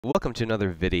Welcome to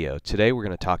another video. Today we're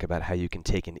going to talk about how you can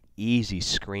take an easy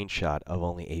screenshot of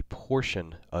only a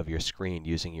portion of your screen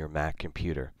using your Mac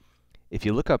computer. If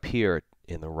you look up here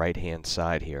in the right hand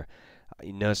side here,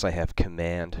 you notice I have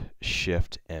Command,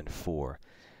 Shift, and 4.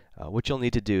 What you'll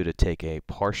need to do to take a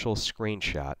partial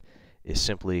screenshot is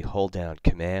simply hold down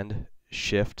Command,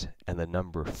 Shift, and the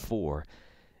number 4,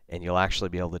 and you'll actually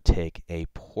be able to take a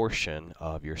portion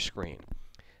of your screen.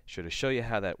 So to show you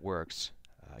how that works,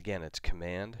 again, it's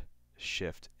Command,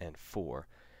 Shift, and 4.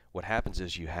 What happens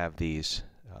is you have these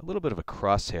a little bit of a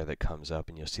crosshair that comes up,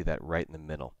 and you'll see that right in the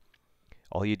middle.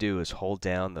 All you do is hold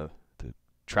down the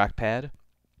trackpad,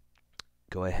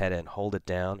 go ahead and hold it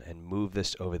down and move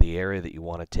this over the area that you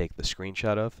want to take the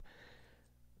screenshot of.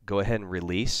 Go ahead and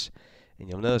release, and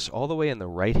you'll notice all the way in the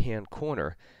right hand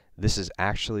corner, this is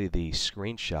actually the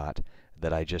screenshot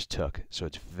that I just took. So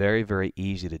it's very, very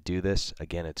easy to do this.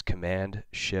 Again, it's Command,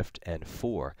 Shift, and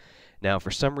 4. Now, if for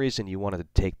some reason you wanted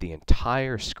to take the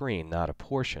entire screen, not a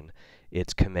portion,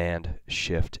 it's Command,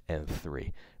 Shift, and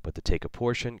 3. But to take a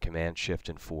portion, Command, Shift,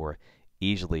 and 4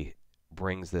 easily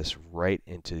brings this right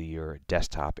into your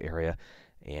desktop area,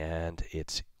 and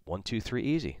it's 1, 2, 3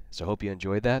 easy. So I hope you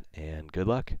enjoyed that, and good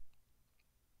luck.